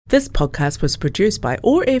This podcast was produced by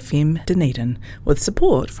OAR FM Dunedin with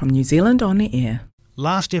support from New Zealand On the Air.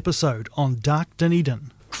 Last episode on Dark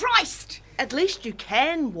Dunedin. Christ! At least you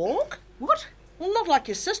can walk. What? Well, not like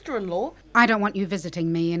your sister-in-law. I don't want you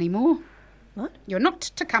visiting me anymore. What? You're not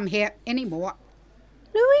to come here anymore.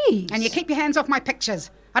 Louise! And you keep your hands off my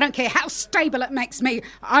pictures. I don't care how stable it makes me.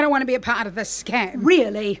 I don't want to be a part of this scam.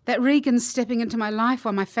 Really? That Regan's stepping into my life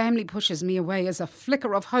while my family pushes me away is a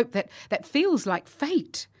flicker of hope that feels like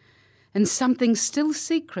fate. And something still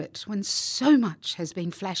secret when so much has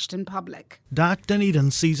been flashed in public. Dark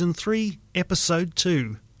Dunedin Season 3, Episode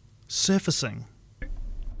 2, Surfacing.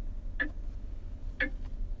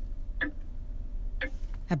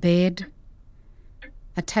 A bed,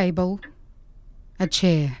 a table, a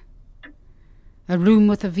chair, a room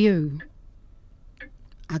with a view,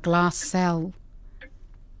 a glass cell,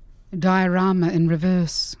 a diorama in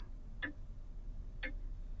reverse.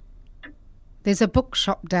 There's a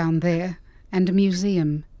bookshop down there and a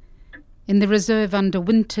museum. In the reserve under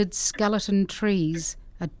wintered skeleton trees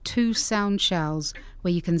are 2 sound shells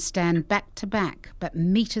where you can stand back to back but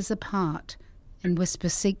meters apart and whisper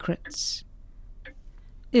secrets.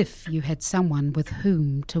 If you had someone with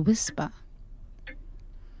whom to whisper.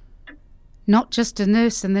 Not just a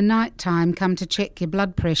nurse in the night time come to check your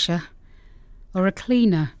blood pressure, or a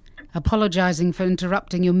cleaner apologising for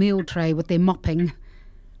interrupting your meal tray with their mopping,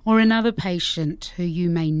 or another patient who you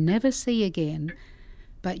may never see again,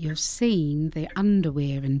 but you've seen their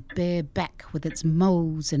underwear and bare back with its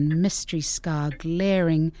moles and mystery scar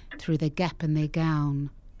glaring through the gap in their gown.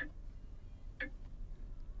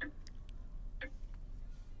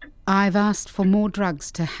 I've asked for more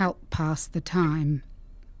drugs to help pass the time.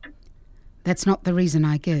 That's not the reason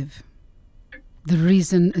I give. The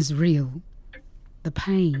reason is real. The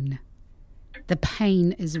pain. The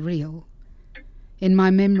pain is real. In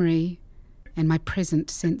my memory and my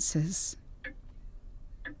present senses.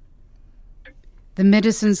 The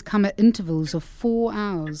medicines come at intervals of 4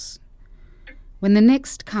 hours. When the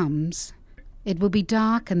next comes, it will be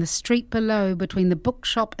dark and the street below between the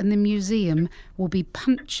bookshop and the museum will be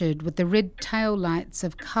punctured with the red tail lights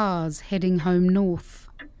of cars heading home north.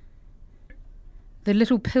 The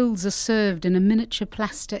little pills are served in a miniature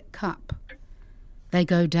plastic cup. They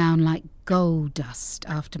go down like gold dust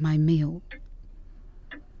after my meal.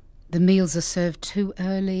 The meals are served too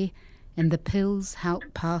early, and the pills help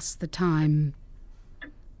pass the time.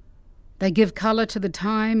 They give colour to the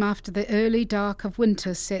time after the early dark of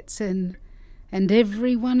winter sets in, and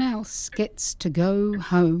everyone else gets to go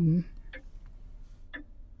home.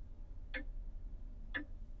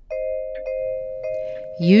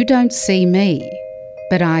 You don't see me,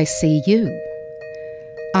 but I see you.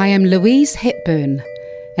 I am Louise Hepburn,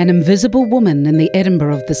 an invisible woman in the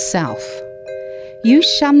Edinburgh of the South. You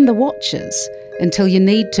shun the watchers until you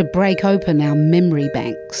need to break open our memory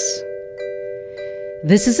banks.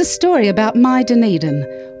 This is a story about my Dunedin,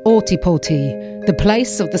 Ōtepoti, the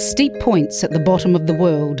place of the steep points at the bottom of the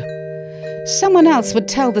world. Someone else would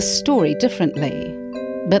tell the story differently,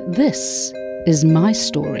 but this is my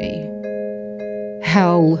story.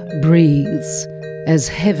 Hell breathes as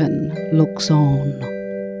heaven looks on.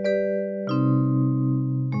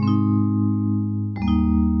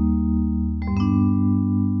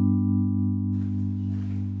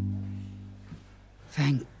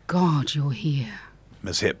 Thank God you're here.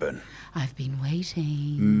 Miss Hepburn. I've been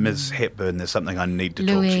waiting. Miss Hepburn, there's something I need to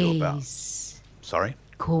talk to you about. Louise. Sorry?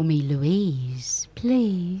 Call me Louise,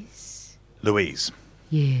 please. Louise.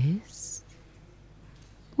 Yes?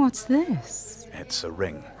 What's this? It's a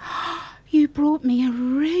ring. You brought me a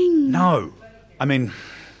ring. No.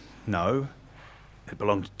 No. It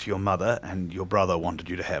belonged to your mother, and your brother wanted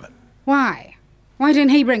you to have it. Why? Why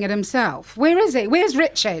didn't he bring it himself? Where is he? Where's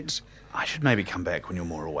Richard? I should maybe come back when you're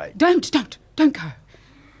more awake. Don't go.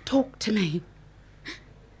 Talk to me.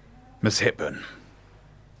 Miss Hepburn.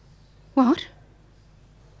 What?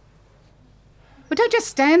 Well, don't just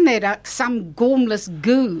stand there like some gormless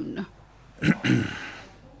goon.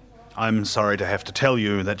 I'm sorry to have to tell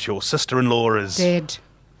you that your sister-in-law is... Dead.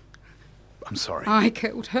 I'm sorry. I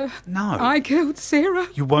killed her. No. I killed Sarah.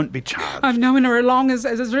 You won't be charged. I've known her as long as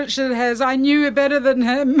Richard has. I knew her better than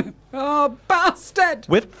him. Oh, bastard!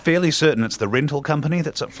 We're fairly certain it's the rental company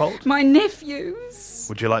that's at fault. My nephews.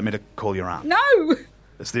 Would you like me to call your aunt? No!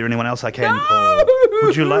 Is there anyone else I can No! call?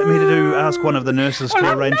 Would you like me to ask one of the nurses to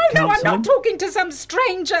arrange counselling? No, I'm not talking to some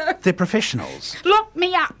stranger. They're professionals. Lock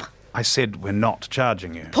me up. I said we're not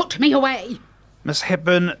charging you. Put me away. Miss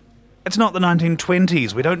Hepburn, it's not the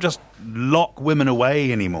 1920s. We don't just lock women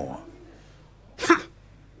away anymore. Ha!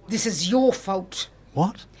 This is your fault.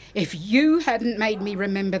 What? If you hadn't made me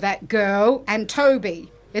remember that girl and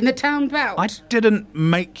Toby, in the town belt. I didn't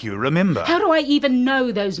make you remember. How do I even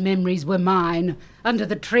know those memories were mine? Under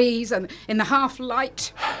the trees and in the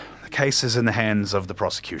half-light? The case is in the hands of the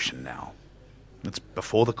prosecution now. It's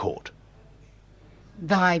before the court.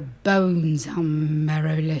 Thy bones are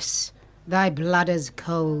marrowless, thy blood is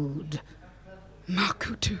cold.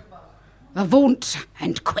 Makutu, avaunt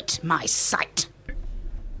and quit my sight.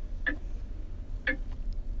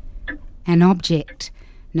 An object,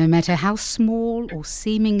 no matter how small or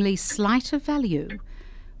seemingly slight of value,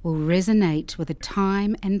 will resonate with a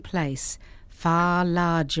time and place far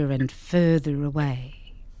larger and further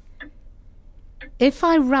away. If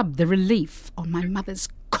I rub the relief on my mother's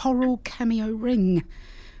coral cameo ring,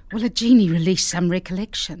 will a genie release some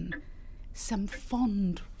recollection, some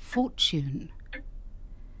fond fortune?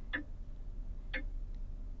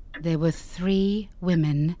 There were 3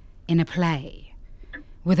 women in a play.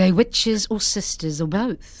 Were they witches or sisters or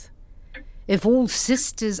both? If all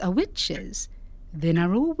sisters are witches, then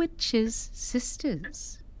are all witches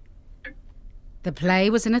sisters? The play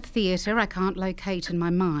was in a theatre I can't locate in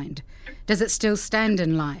my mind. Does it still stand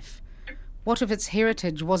in life? What if its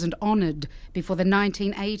heritage wasn't honoured before the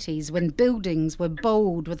 1980s, when buildings were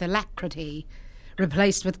bold with alacrity,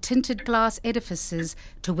 replaced with tinted glass edifices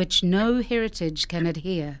to which no heritage can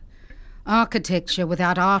adhere? Architecture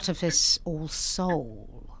without artifice or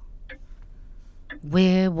soul.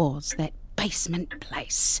 Where was that basement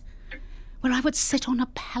place where I would sit on a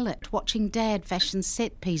pallet watching Dad fashion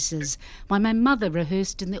set pieces while my mother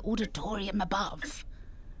rehearsed in the auditorium above?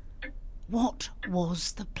 What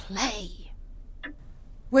was the play?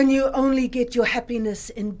 When you only get your happiness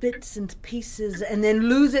in bits and pieces and then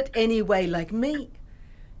lose it anyway, like me,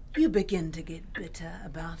 you begin to get bitter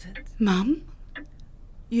about it. Mum?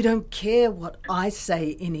 You don't care what I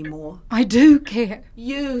say anymore. I do care.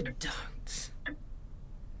 You don't.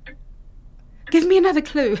 Give me another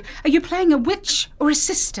clue. Are you playing a witch or a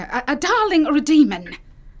sister? A darling or a demon?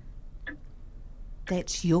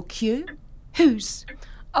 That's your cue? Whose?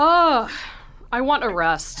 I want a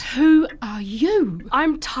rest. Who are you?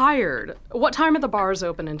 I'm tired. What time are the bars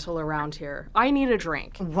open until around here? I need a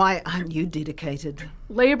drink. Why aren't you dedicated?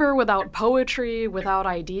 Labor without poetry, without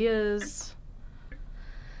ideas.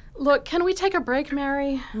 Look, can we take a break,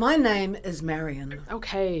 Mary? My name is Marion.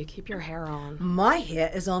 Okay, keep your hair on. My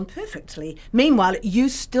hair is on perfectly. Meanwhile, you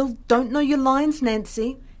still don't know your lines,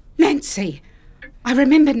 Nancy. Nancy! I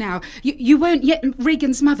remember now. You weren't yet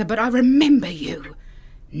Regan's mother, but I remember you.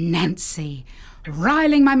 Nancy,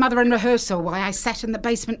 riling my mother in rehearsal while I sat in the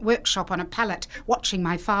basement workshop on a pallet watching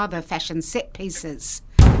my father fashion set pieces.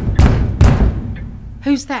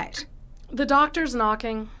 Who's that? The doctor's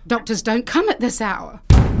knocking. Doctors don't come at this hour.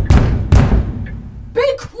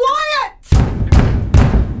 Be quiet!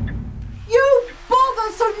 You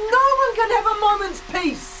bother so no one can have a moment's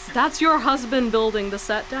peace. That's your husband building the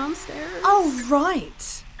set downstairs? Oh,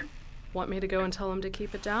 right. Want me to go and tell him to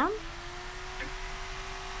keep it down?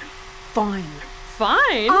 Fine.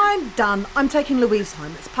 Fine? I'm done. I'm taking Louise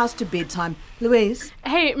home. It's past her bedtime. Louise?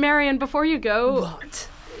 Hey, Marion, before you go... What?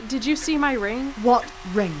 Did you see my ring? What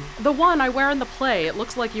ring? The one I wear in the play. It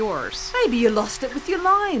looks like yours. Maybe you lost it with your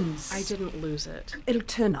lines. I didn't lose it. It'll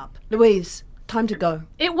turn up. Louise, time to go.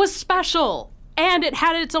 It was special. And it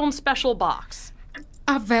had its own special box.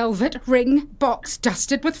 A velvet ring box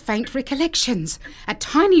dusted with faint recollections. A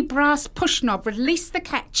tiny brass push knob released the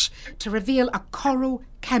catch to reveal a coral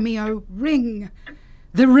cameo ring.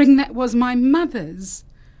 The ring that was my mother's.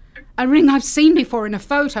 A ring I've seen before in a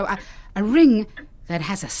photo. A ring that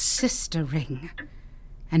has a sister ring.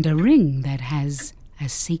 And a ring that has a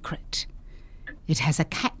secret. It has a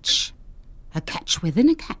catch within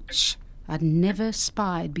a catch I'd never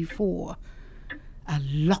spied before. A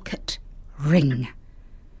locket ring.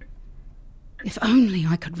 If only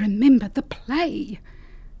I could remember the play.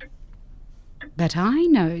 But I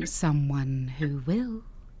know someone who will.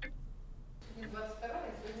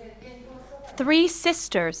 3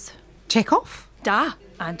 sisters. Chekhov? Da,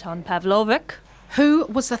 Anton Pavlovich. Who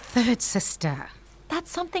was the third sister?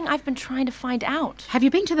 That's something I've been trying to find out. Have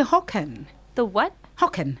you been to the Hocken? The what?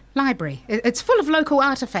 Hocken Library. It's full of local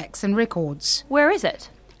artefacts and records. Where is it?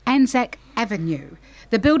 Anzac Avenue.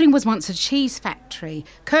 The building was once a cheese factory.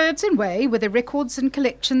 Curbs and way where the records and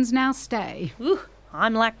collections now stay. Ooh,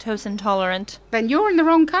 I'm lactose intolerant. Then you're in the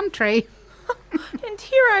wrong country. And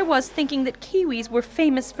here I was thinking that Kiwis were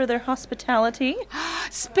famous for their hospitality.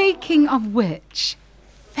 Speaking of which,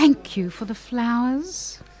 thank you for the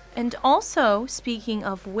flowers. And also, speaking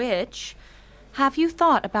of which, have you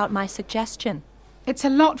thought about my suggestion? It's a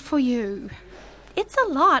lot for you. It's a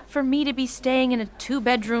lot for me to be staying in a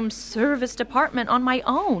 2-bedroom serviced apartment on my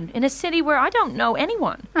own in a city where I don't know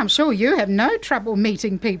anyone. I'm sure you have no trouble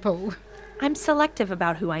meeting people. I'm selective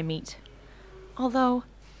about who I meet. Although,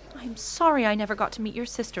 I'm sorry I never got to meet your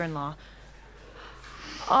sister-in-law.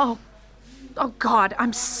 Oh God,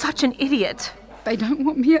 I'm such an idiot. They don't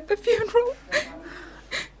want me at the funeral.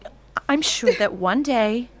 I'm sure that one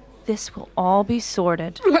day this will all be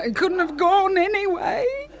sorted. Well, I couldn't have gone anyway.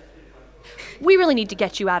 We really need to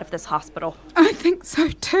get you out of this hospital. I think so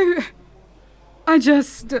too. I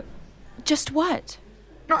just... Just what?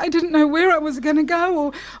 I didn't know where I was going to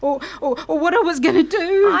go or what I was going to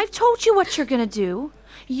do. I've told you what you're going to do.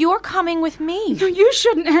 You're coming with me. No, you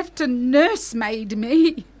shouldn't have to nursemaid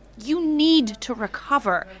me. You need to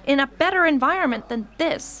recover in a better environment than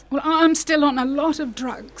this. Well, I'm still on a lot of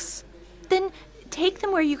drugs. Then take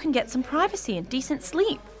them where you can get some privacy and decent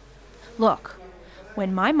sleep. Look,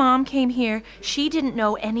 when my mom came here, she didn't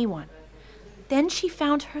know anyone. Then she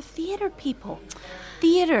found her theater people.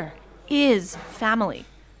 Theater is family.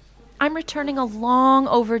 I'm returning a long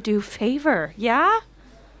overdue favor, yeah?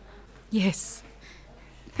 Yes.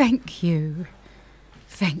 Thank you.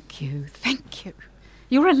 Thank you. Thank you.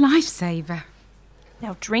 You're a lifesaver.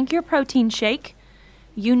 Now drink your protein shake.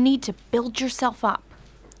 You need to build yourself up.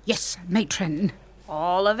 Yes, matron.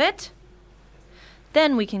 All of it?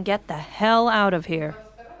 Then we can get the hell out of here.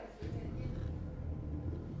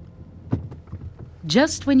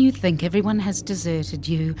 Just when you think everyone has deserted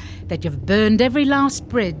you, that you've burned every last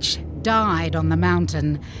bridge, died on the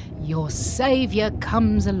mountain, your saviour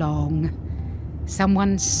comes along.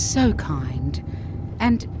 Someone so kind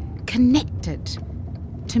and connected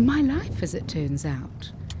to my life, as it turns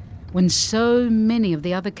out, when so many of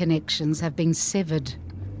the other connections have been severed.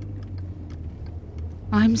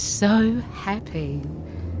 I'm so happy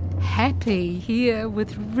here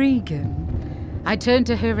with Regan. I turn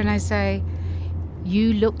to her and I say,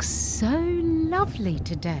 "You look so lovely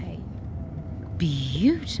today.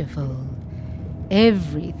 Beautiful.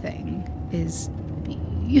 Everything is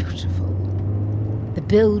beautiful. The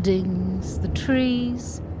buildings, the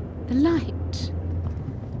trees, the light."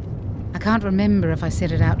 I can't remember if I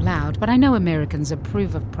said it out loud, but I know Americans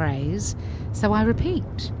approve of praise, so I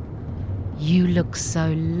repeat. "You look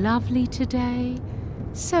so lovely today,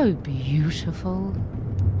 so beautiful."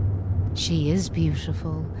 She is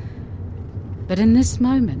beautiful, but in this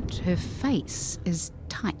moment her face is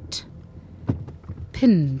tight,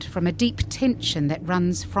 pinned from a deep tension that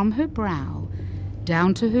runs from her brow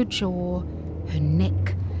down to her jaw, her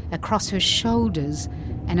neck, across her shoulders,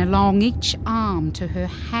 and along each arm to her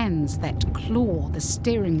hands that claw the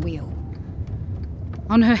steering wheel.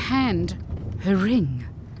 On her hand, her ring.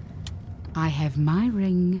 I have my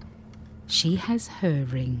ring, she has her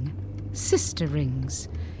ring. Sister rings,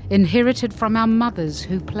 inherited from our mothers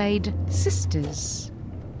who played sisters.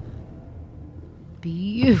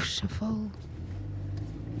 Beautiful.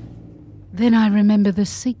 Then I remember the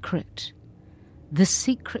secret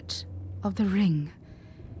of the ring.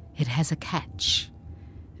 It has a catch.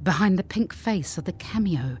 Behind the pink face of the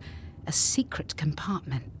cameo, a secret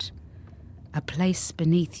compartment. A place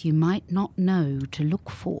beneath you might not know to look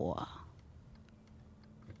for.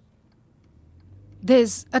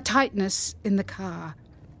 There's a tightness in the car,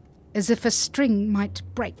 as if a string might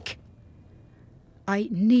break. I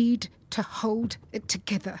need to hold it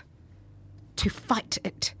together, to fight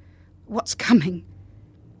it, what's coming,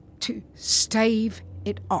 to stave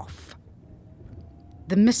it off.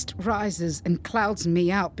 The mist rises and clouds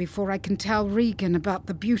me out before I can tell Regan about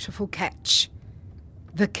the beautiful catch.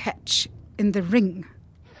 The catch in the ring.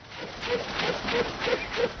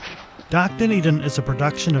 Dark Dunedin is a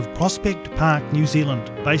production of Prospect Park, New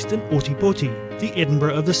Zealand, based in Otipoti, the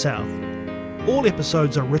Edinburgh of the South. All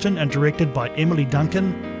episodes are written and directed by Emily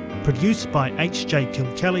Duncan, produced by H.J.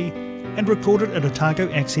 Kilkelly, and recorded at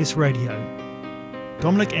Otago Access Radio.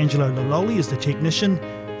 Dominic Angelo Laloli is the technician,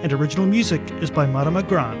 and original music is by Marama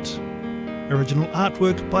Grant. Original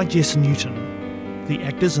artwork by Jess Newton. The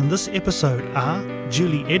actors in this episode are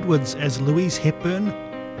Julie Edwards as Louise Hepburn,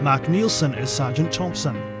 Mark Nielsen as Sergeant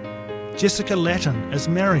Thompson, Jessica Latin as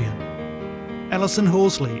Marion, Alison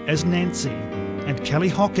Horsley as Nancy, and Kelly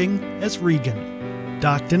Hocking as Regan.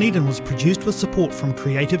 Dark Dunedin was produced with support from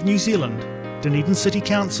Creative New Zealand, Dunedin City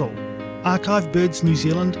Council, Archive Birds New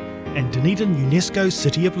Zealand, and Dunedin UNESCO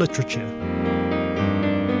City of Literature.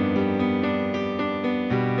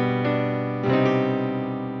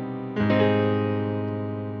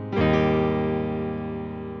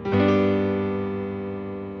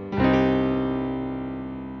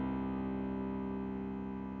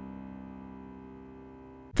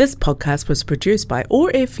 This podcast was produced by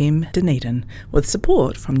OAR FM Dunedin with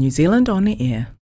support from New Zealand On the Air.